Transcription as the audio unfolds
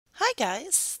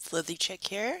guys, Slythiecraft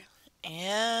here,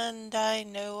 and I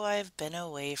know I've been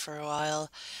away for a while.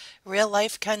 Real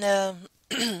life kind of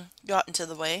got into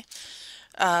the way.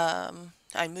 I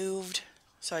moved,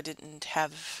 so I didn't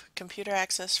have computer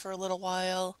access for a little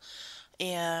while,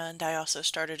 and I also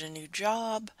started a new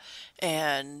job,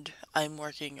 and I'm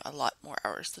working a lot more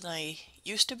hours than I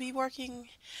used to be working.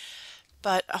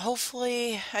 But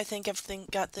hopefully, I think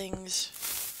got things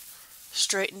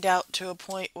straightened out to a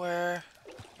point where,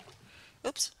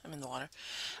 oops, I'm in the water.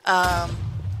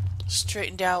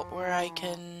 Straightened out where I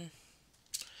can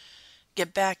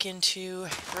get back into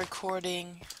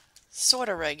recording sort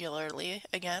of regularly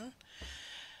again.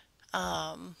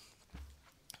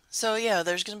 So yeah,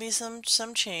 there's gonna be some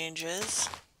changes.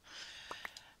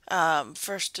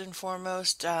 First and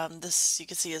foremost, this you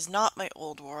can see is not my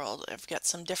old world. I've got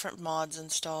some different mods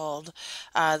installed.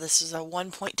 This is a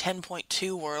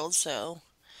 1.10.2 world, so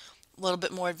a little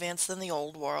bit more advanced than the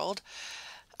old world.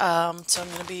 So I'm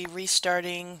going to be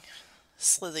restarting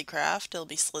Slythiecraft. It'll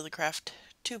be Slythiecraft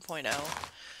 2.0.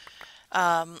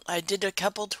 I did a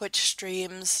couple Twitch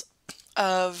streams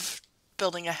of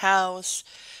building a house,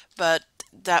 but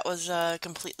that was a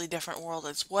completely different world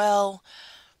as well.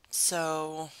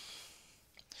 So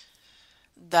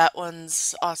that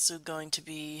one's also going to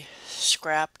be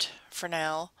scrapped for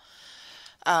now.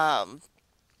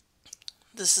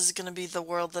 This is going to be the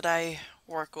world that I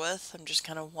work with. I'm just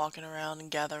kind of walking around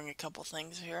and gathering a couple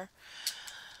things here.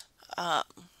 But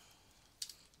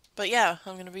yeah,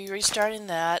 I'm going to be restarting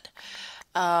that.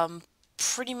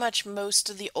 Pretty much most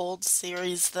of the old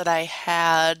series that I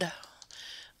had,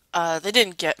 they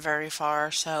didn't get very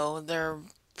far, so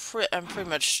I'm pretty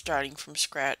much starting from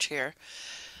scratch here.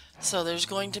 So there's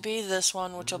going to be this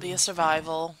one, which will be a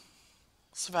survival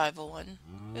one.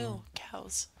 Ooh,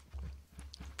 cows.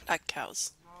 Black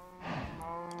cows.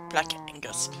 Black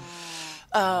Angus.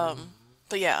 But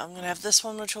yeah, I'm gonna have this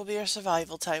one, which will be a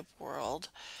survival type world,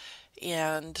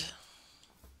 and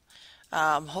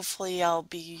hopefully I'll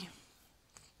be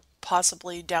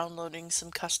possibly downloading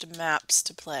some custom maps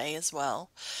to play as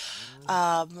well.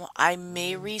 I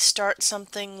may restart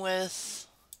something with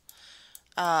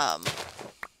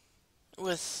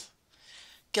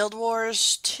Guild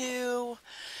Wars 2.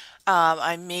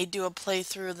 I may do a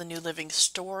playthrough of the New Living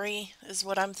Story, is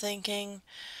what I'm thinking.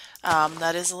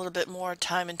 That is a little bit more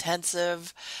time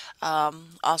intensive.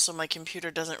 Also, my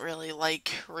computer doesn't really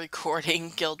like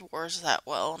recording Guild Wars that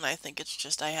well, and I think it's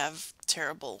just I have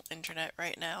terrible internet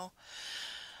right now.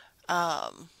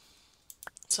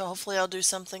 So hopefully I'll do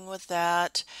something with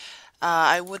that.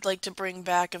 I would like to bring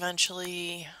back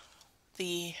eventually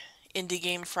the Indie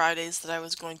Game Fridays that I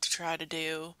was going to try to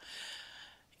do,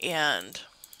 and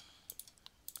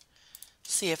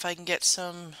see if I can get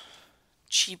some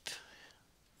cheap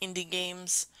indie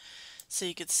games so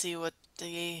you could see what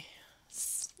the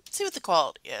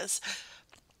quality is.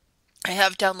 I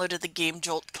have downloaded the Game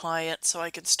Jolt client so I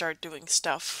can start doing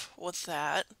stuff with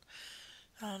that.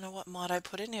 I don't know what mod I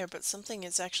put in here, but something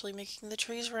is actually making the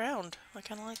trees round. I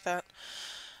kind of like that.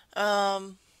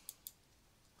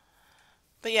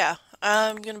 But yeah,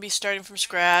 I'm going to be starting from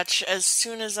scratch as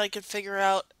soon as I could figure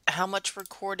out how much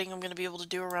recording I'm going to be able to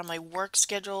do around my work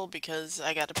schedule because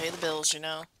I got to pay the bills, you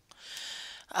know.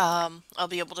 I'll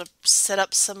be able to set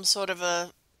up some sort of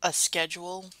a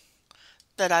schedule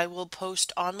that I will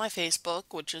post on my Facebook,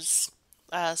 which is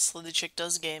Slythiecick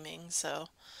Does Gaming, so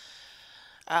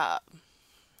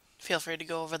feel free to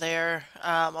go over there.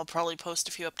 I'll probably post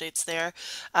a few updates there.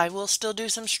 I will still do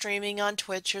some streaming on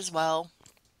Twitch as well.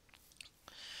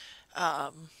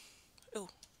 Ooh,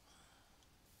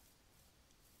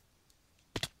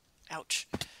 ouch.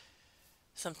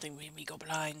 Something made me go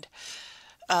blind.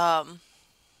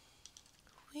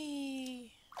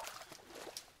 Whee.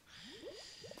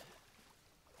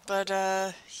 But,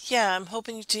 yeah, I'm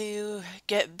hoping to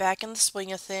get back in the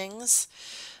swing of things,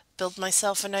 build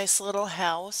myself a nice little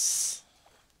house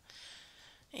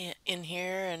in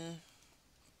here and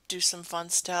do some fun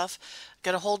stuff.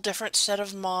 Got a whole different set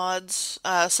of mods.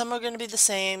 Some are going to be the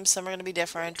same, some are going to be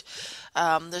different.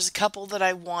 There's a couple that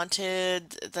I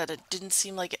wanted that it didn't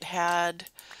seem like it had.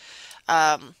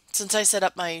 Since I set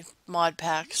up my mod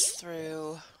packs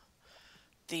through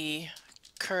the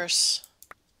Curse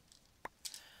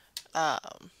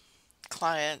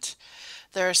client,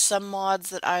 there are some mods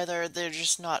that either they're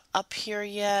just not up here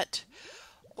yet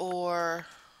or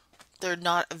they're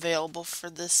not available for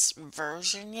this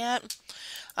version yet.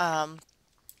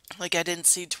 Like I didn't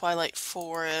see Twilight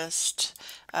Forest.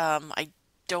 I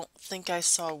don't think I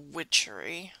saw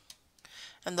Witchery.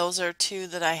 And those are two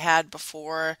that I had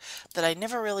before that I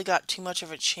never really got too much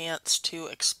of a chance to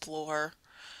explore.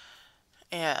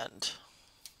 And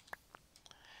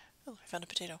oh, I found a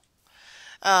potato.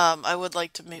 I would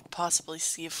like to possibly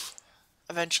see if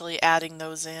eventually adding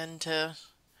those in to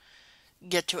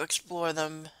get to explore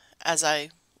them as I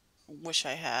wish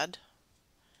I had.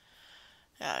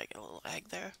 Yeah, I got a little egg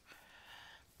there.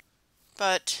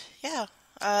 But yeah,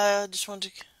 I just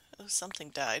wanted to. Oh, something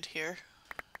died here,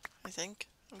 I think.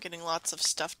 I'm getting lots of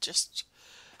stuff just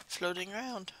floating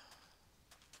around.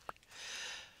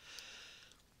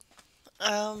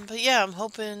 But yeah, I'm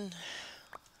hoping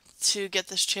to get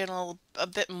this channel a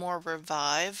bit more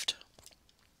revived.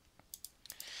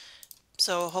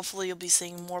 So hopefully you'll be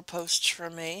seeing more posts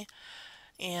from me.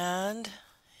 And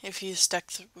if you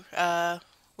stuck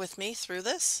with me through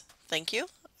this, thank you.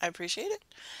 I appreciate it.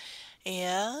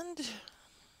 And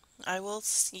I will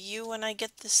see you when I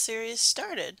get this series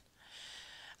started.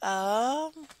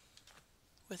 Um,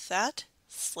 with that,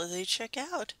 Slythiecraft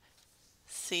out.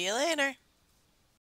 See you later.